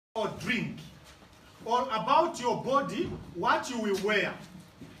or drink, or about your body, what you will wear.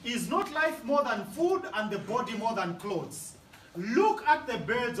 Is not life more than food, and the body more than clothes? Look at the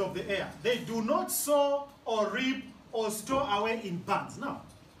birds of the air. They do not sow or reap or store away in barns. Now,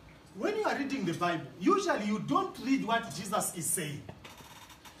 when you are reading the Bible, usually you don't read what Jesus is saying.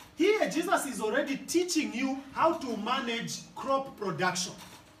 Here, Jesus is already teaching you how to manage crop production.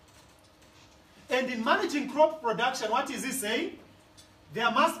 And in managing crop production, what is he saying? There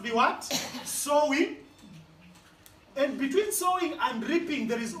must be what? Sowing. And between sowing and reaping,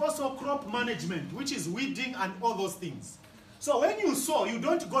 there is also crop management, which is weeding and all those things. So when you sow, you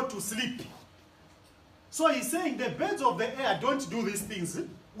don't go to sleep. So he's saying the birds of the air don't do these things,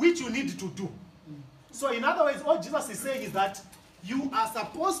 which you need to do. So in other words, what Jesus is saying is that you are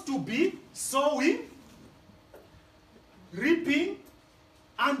supposed to be sowing, reaping,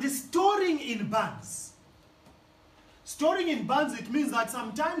 and storing in barns. Storing in barns, it means that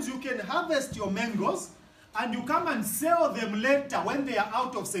sometimes you can harvest your mangoes and you come and sell them later when they are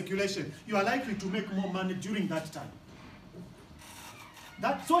out of circulation. You are likely to make more money during that time.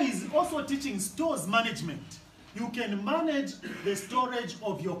 So he's also teaching stores management. You can manage the storage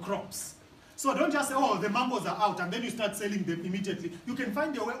of your crops. So don't just say, oh, the mangoes are out, and then you start selling them immediately. You can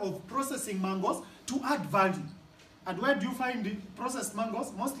find a way of processing mangoes to add value. And where do you find the processed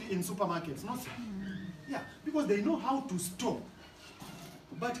mangoes? Mostly in supermarkets, not so. Yeah, because they know how to store.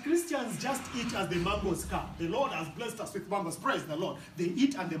 But Christians just eat as the mangoes come. The Lord has blessed us with mangoes. Praise the Lord. They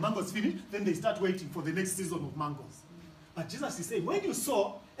eat and the mangoes finish, then they start waiting for the next season of mangoes. But Jesus is saying, when you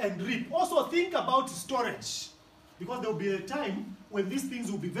sow and reap, also think about storage. Because there will be a time when these things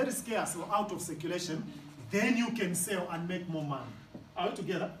will be very scarce or out of circulation. Then you can sell and make more money. Are we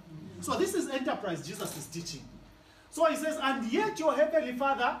together? So this is enterprise Jesus is teaching. So he says, and yet your heavenly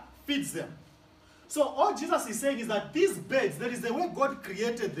Father feeds them. So all Jesus is saying is that these birds, there is a way God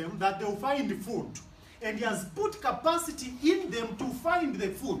created them that they will find food. And he has put capacity in them to find the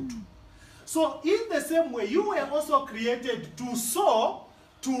food. So in the same way, you were also created to sow,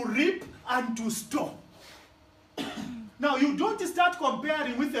 to reap, and to store. Now, you don't start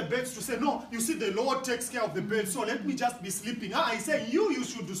comparing with the birds to say, no, you see, the Lord takes care of the birds, so let me just be sleeping. I say, you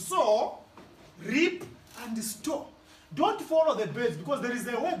should sow, reap, and store. Don't follow the birds, because there is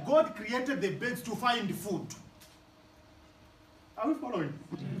a way God created the birds to find food. Are we following?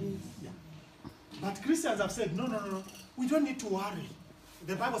 Yeah. But Christians have said, no, we don't need to worry.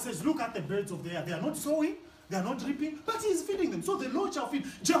 The Bible says, look at the birds of the air. They are not sowing, they are not reaping, but he is feeding them. So the Lord shall feed.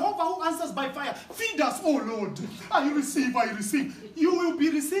 Jehovah who answers by fire, feed us, O Lord. I receive, I receive. You will be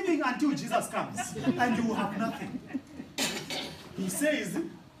receiving until Jesus comes, and you will have nothing. He says,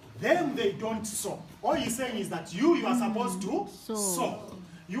 them they don't sow. All he's saying is that you are supposed to sow.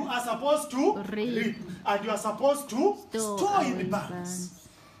 You are supposed to reap. And you are supposed to store in barns.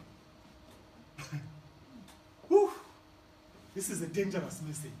 This is a dangerous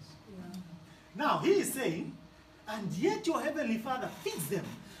message. Yeah. Now, he is saying, and yet your heavenly Father feeds them.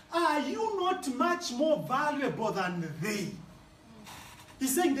 Are you not much more valuable than they?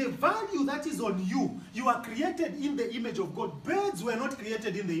 He's saying the value that is on you, you are created in the image of God. Birds were not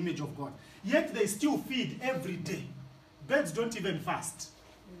created in the image of God. Yet they still feed every day. Birds don't even fast.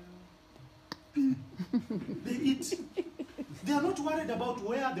 Yeah. They eat. They are not worried about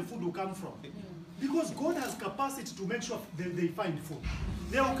where the food will come from. Because God has capacity to make sure they find food.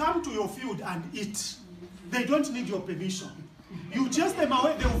 They will come to your field and eat. They don't need your permission. You chase them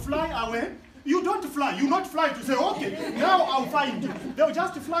away, they will fly away. You don't fly. You not fly to say, okay, now I'll find you. They'll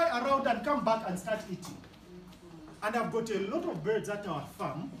just fly around and come back and start eating. And I've got a lot of birds at our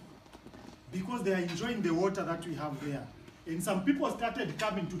farm because they are enjoying the water that we have there. And some people started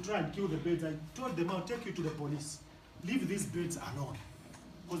coming to try and kill the birds. I told them, I'll take you to the police. Leave these birds alone.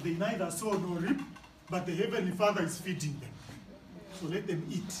 Because they neither sow nor reap, but the Heavenly Father is feeding them. So let them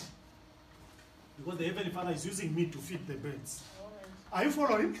eat. Because the Heavenly Father is using me to feed the birds. Are you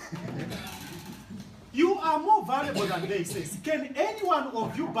following? You are more valuable than they, says. Can any one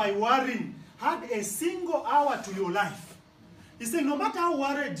of you, by worrying, add a single hour to your life? He's saying, no matter how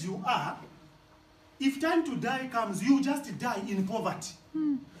worried you are, if time to die comes, you just die in poverty.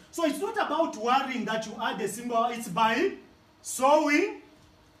 So it's not about worrying that you add a single hour. It's by sowing,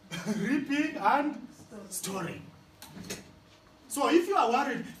 reaping, and storing. So if you are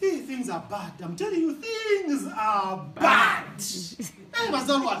worried, hey, things are bad. I'm telling you, things are bad. Things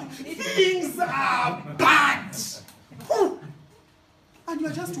are bad. And you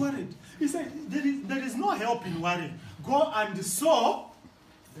are just worried. He said, there is no help in worrying. Go and sow,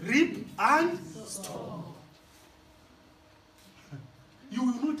 reap, and store. You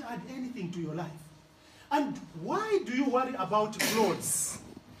will not add anything to your life. And why do you worry about clothes?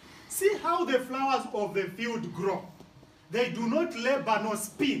 how the flowers of the field grow. They do not labor nor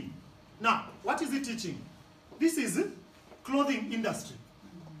spin. Now, what is it teaching? This is clothing industry.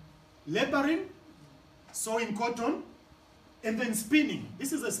 Laboring, sewing cotton, and then spinning.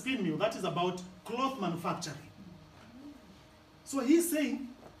 This is a spin mill. That is about cloth manufacturing. So he's saying,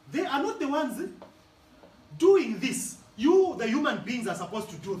 they are not the ones doing this. You, the human beings, are supposed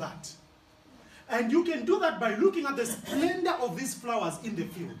to do that. And you can do that by looking at the splendor of these flowers in the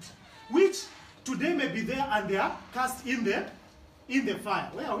field, which today may be there and they are cast in the fire.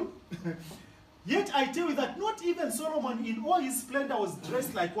 Where are we? Yet I tell you that not even Solomon in all his splendor was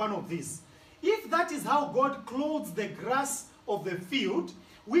dressed like one of these. If that is how God clothes the grass of the field,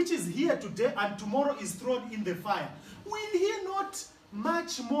 which is here today and tomorrow is thrown in the fire, will he not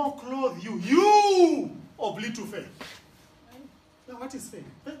much more clothe you, you of little faith? Now what is faith?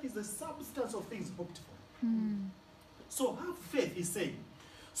 Faith is the substance of things hoped for. So have faith, he's saying.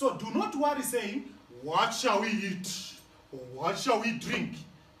 So do not worry saying, what shall we eat? Or what shall we drink?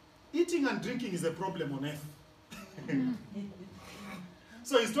 Eating and drinking is a problem on earth.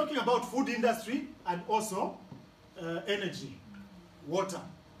 So he's talking about food industry and also energy, water,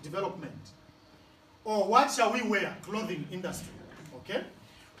 development. Or what shall we wear? Clothing industry. Okay?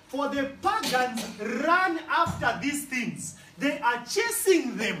 For the pagans run after these things. They are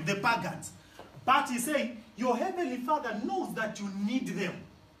chasing them, the pagans. But he's saying, your heavenly Father knows that you need them.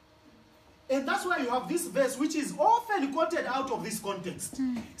 And that's why you have this verse, which is often quoted out of this context.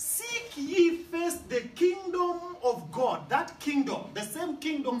 Seek ye first the kingdom of God. That kingdom, the same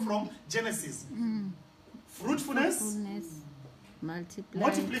kingdom from Genesis. Fruitfulness,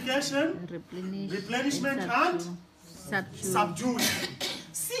 multiplication, replenishment, and subduing.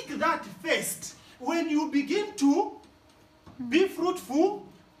 Seek that first. When you begin to be fruitful,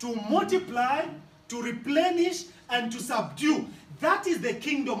 to multiply, to replenish, and to subdue, that is the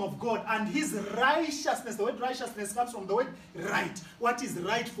kingdom of God and his righteousness. The word righteousness comes from the word right. What is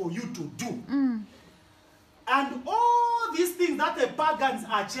right for you to do. And all these things that the pagans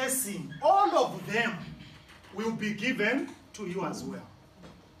are chasing, all of them will be given to you as well.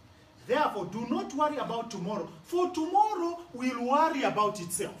 Therefore, do not worry about tomorrow, for tomorrow will worry about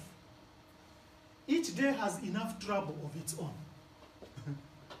itself. Each day has enough trouble of its own.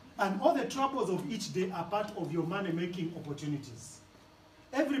 And all the troubles of each day are part of your money-making opportunities.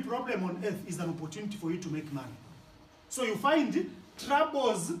 Every problem on earth is an opportunity for you to make money. So you find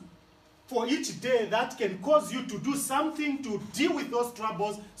troubles for each day that can cause you to do something to deal with those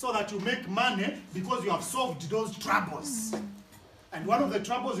troubles so that you make money because you have solved those troubles. And one of the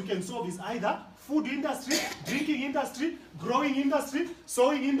troubles you can solve is either food industry, drinking industry, growing industry,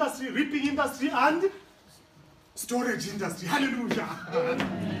 sewing industry, reaping industry, and storage industry. Hallelujah.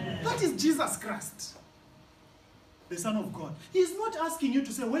 That is Jesus Christ, the Son of God. He's not asking you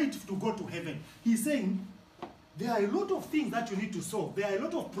to say, wait to go to heaven. He's saying, there are a lot of things that you need to solve. There are a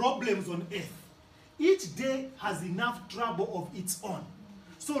lot of problems on earth. Each day has enough trouble of its own.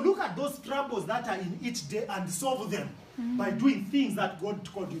 So look at those troubles that are in each day and solve them by doing things that God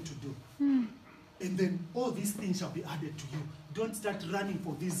called you to do. And then all these things shall be added to you. Don't start running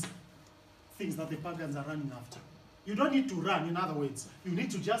for these things that the pagans are running after. You don't need to run, in other words. You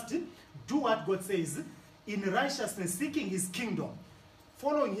need to just do what God says in righteousness, seeking his kingdom,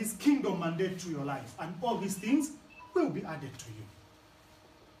 following his kingdom mandate to your life. And all these things will be added to you.